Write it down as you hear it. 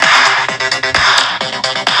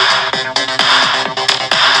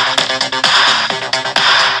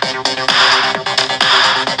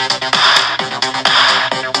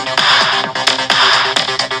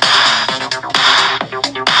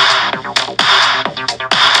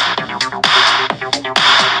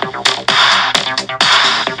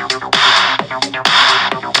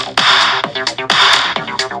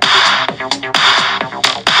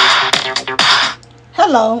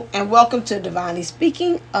Hello and welcome to Divinely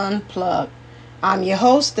Speaking Unplugged. I'm your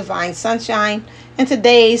host, Divine Sunshine, and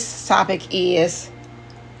today's topic is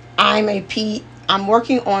I'm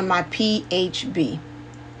working on my PhB.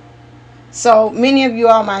 So many of you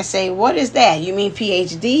all might say, what is that? You mean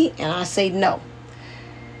PhD? And I say no.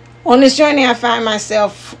 On this journey, I find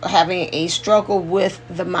myself having a struggle with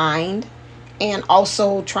the mind and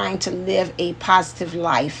also trying to live a positive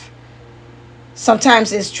life.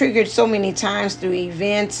 Sometimes it's triggered so many times through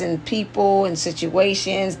events and people and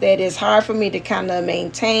situations that it's hard for me to kind of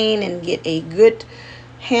maintain and get a good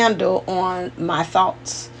handle on my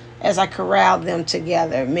thoughts as I corral them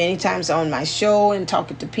together. Many times on my show and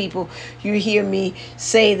talking to people, you hear me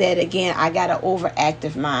say that again, I got an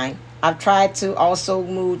overactive mind. I've tried to also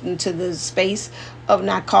move into the space of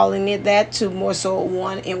not calling it that to more so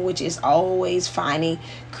one in which is always finding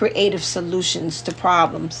creative solutions to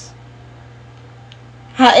problems.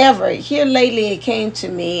 However, here lately it came to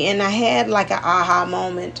me and I had like an aha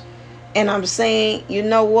moment, and I'm saying, you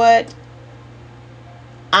know what?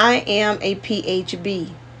 I am a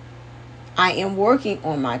PhB. I am working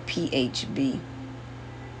on my PhB,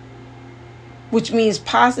 which means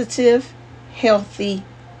positive, healthy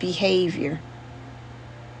behavior.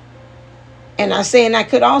 And I'm saying I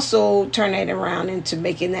could also turn that around into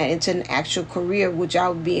making that into an actual career, which I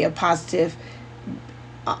would be a positive,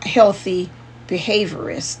 healthy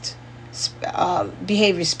behaviorist,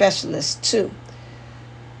 behavior specialist too.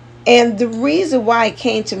 And the reason why it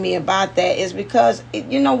came to me about that is because,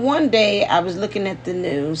 one day I was looking at the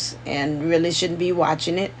news and really shouldn't be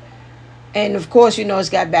watching it. And of course, it's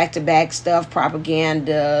got back-to-back stuff,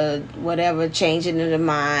 propaganda, whatever, changing of the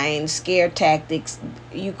mind, scare tactics,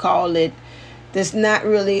 you call it. That's not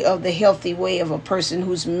really of the healthy way of a person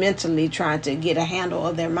who's mentally trying to get a handle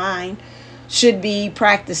of their mind should be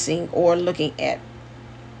practicing or looking at.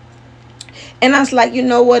 And I was like, you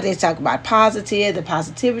know what? They talk about positive, the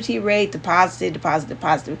positivity rate, the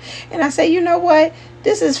positive. And I say, you know what?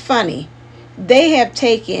 This is funny. They have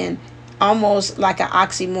taken almost like an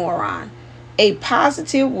oxymoron, a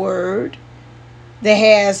positive word that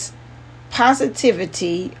has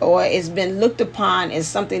positivity or it's been looked upon as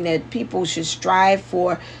something that people should strive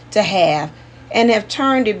for to have, and have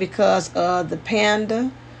turned it because of the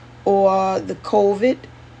panda or the COVID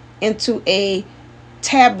into a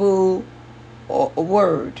taboo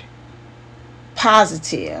word.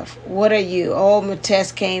 Positive. What are you? Oh, my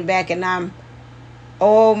test came back and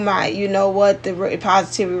oh my, you know what? The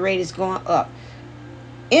positivity rate is going up.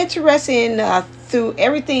 Interesting enough, through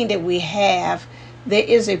everything that we have, there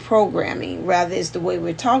is a programming. Rather, it's the way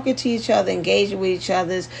we're talking to each other, engaging with each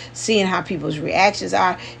other, seeing how people's reactions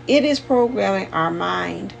are. It is programming our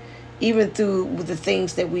mind, even through the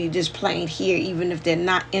things that we just plain hear, even if they're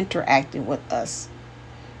not interacting with us.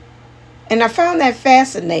 And I found that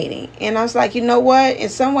fascinating. And I was like, you know what? In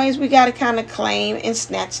some ways, we got to kind of claim and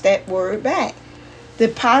snatch that word back. The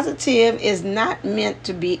positive is not meant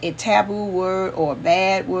to be a taboo word or a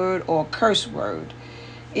bad word or a curse word.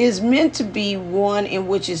 It is meant to be one in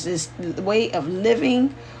which is this way of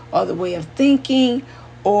living or the way of thinking,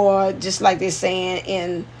 or just like they're saying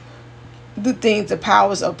in the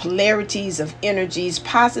powers of polarities of energies,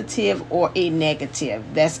 positive or a negative.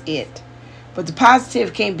 That's it. But the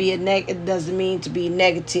positive can't be it doesn't mean to be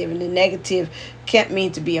negative, and the negative can't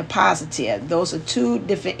mean to be a positive. Those are two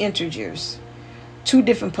different integers, two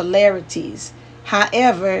different polarities.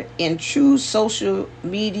 However, in true social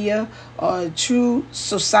media or true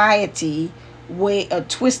society way of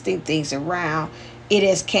twisting things around, it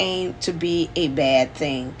has came to be a bad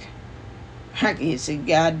thing. I can say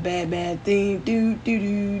God, bad thing, do,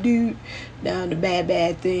 down the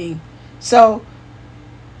bad thing. So,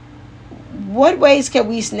 what ways can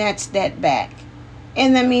we snatch that back?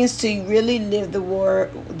 And that means to really live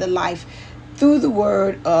the life through the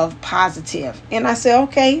word of positive. And I say,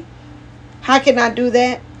 okay, how can I do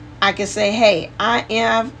that? I can say, hey, I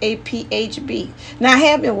am a PhB. Now, I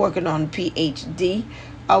have been working on a PhD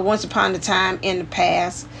once upon a time in the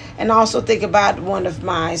past. And also think about one of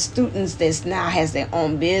my students that now has their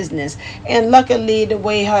own business. And luckily, the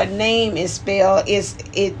way her name is spelled,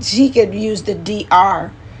 she could use the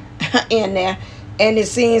DR in there. And it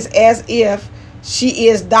seems as if she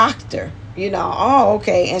is doctor. Oh,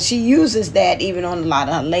 okay. And she uses that even on a lot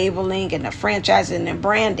of her labeling and the franchising and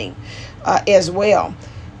branding as well.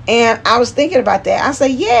 And I was thinking about that. I say,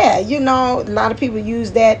 yeah, a lot of people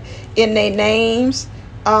use that in their names.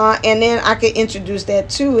 And then I could introduce that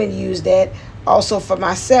too and use that also for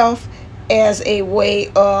myself as a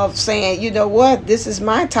way of saying, you know what, this is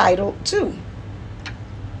my title too.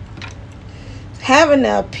 Having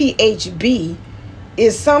a PhB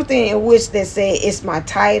is something in which they say it's my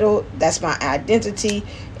title, that's my identity,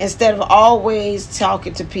 instead of always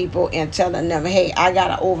talking to people and telling them, hey, I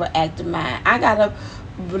got an overactive mind. I got a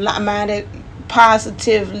mind that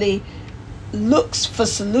positively looks for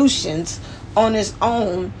solutions on its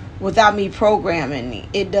own without me programming it.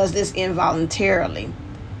 It does this involuntarily.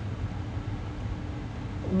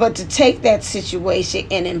 But to take that situation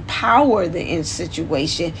and empower the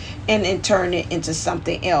situation and then turn it into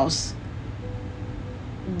something else.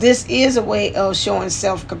 This is a way of showing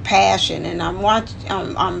self-compassion. And I'm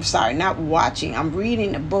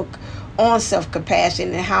reading a book on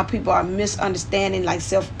self-compassion and how people are misunderstanding like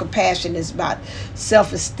self-compassion is about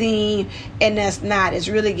self-esteem, and that's not. It's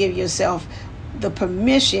really give yourself the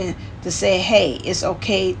permission to say, hey, it's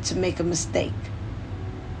okay to make a mistake.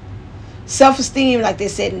 Self-esteem, like they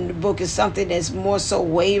said in the book, is something that's more so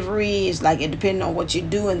wavery. It's like it depends on what you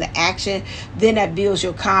do in the action. Then that builds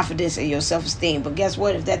your confidence and your self-esteem. But guess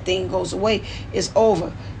what? If that thing goes away, it's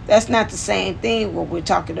over. That's not the same thing when we're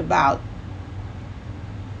talking about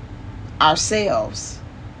ourselves.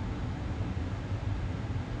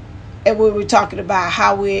 And when we're talking about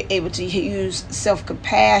how we're able to use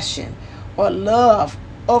self-compassion or love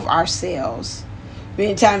of ourselves.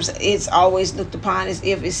 Many times it's always looked upon as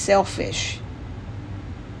if it's selfish.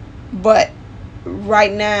 But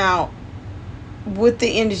right now, with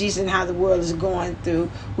the energies and how the world is going through,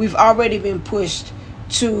 we've already been pushed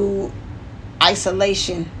to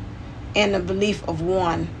isolation and the belief of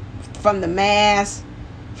one. From the mass,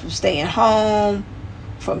 from staying home,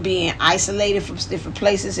 from being isolated from different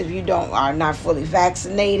places if you are not fully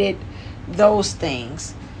vaccinated, those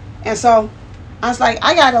things. And so I was like,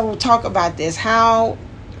 I gotta talk about this, how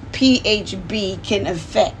PhB can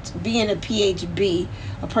affect being a PhB,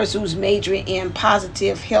 a person who's majoring in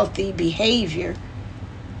positive, healthy behavior,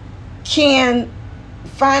 can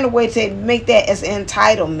find a way to make that as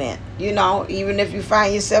entitlement, even if you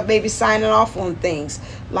find yourself maybe signing off on things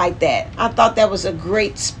like that. I thought that was a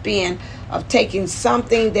great spin of taking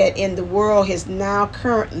something that in the world has now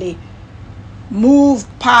currently moved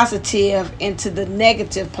positive into the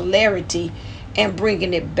negative polarity and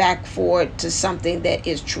bringing it back forward to something that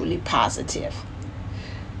is truly positive.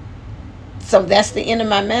 So that's the end of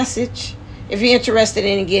my message. If you're interested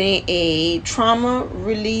in getting a trauma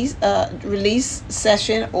release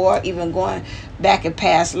session, or even going back in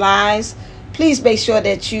past lives, please make sure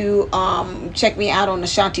that you check me out on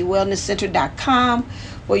AshantiWellnessCenter.com,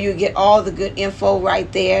 where you get all the good info right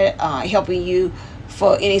there, helping you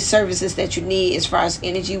for any services that you need as far as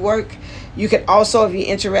energy work. You can also, if you're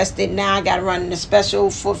interested now, I got to run a special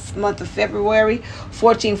for month of February,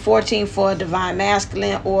 1414 for a divine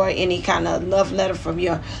masculine, or any kind of love letter from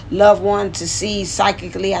your loved one to see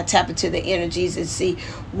psychically. I tap into the energies and see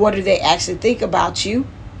what do they actually think about you.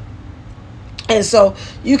 And so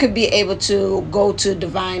you could be able to go to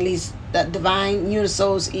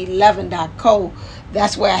divineunisoul's11.co.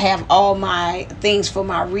 That's where I have all my things for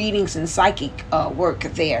my readings and psychic work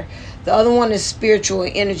there. The other one is spiritual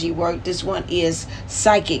and energy work. This one is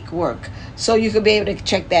psychic work. So you could be able to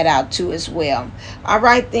check that out too as well. All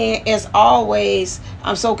right then, as always,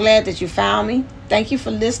 I'm so glad that you found me. Thank you for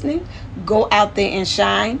listening. Go out there and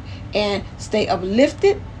shine and stay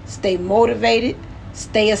uplifted, stay motivated,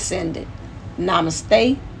 stay ascended.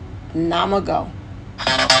 Namaste, Namago.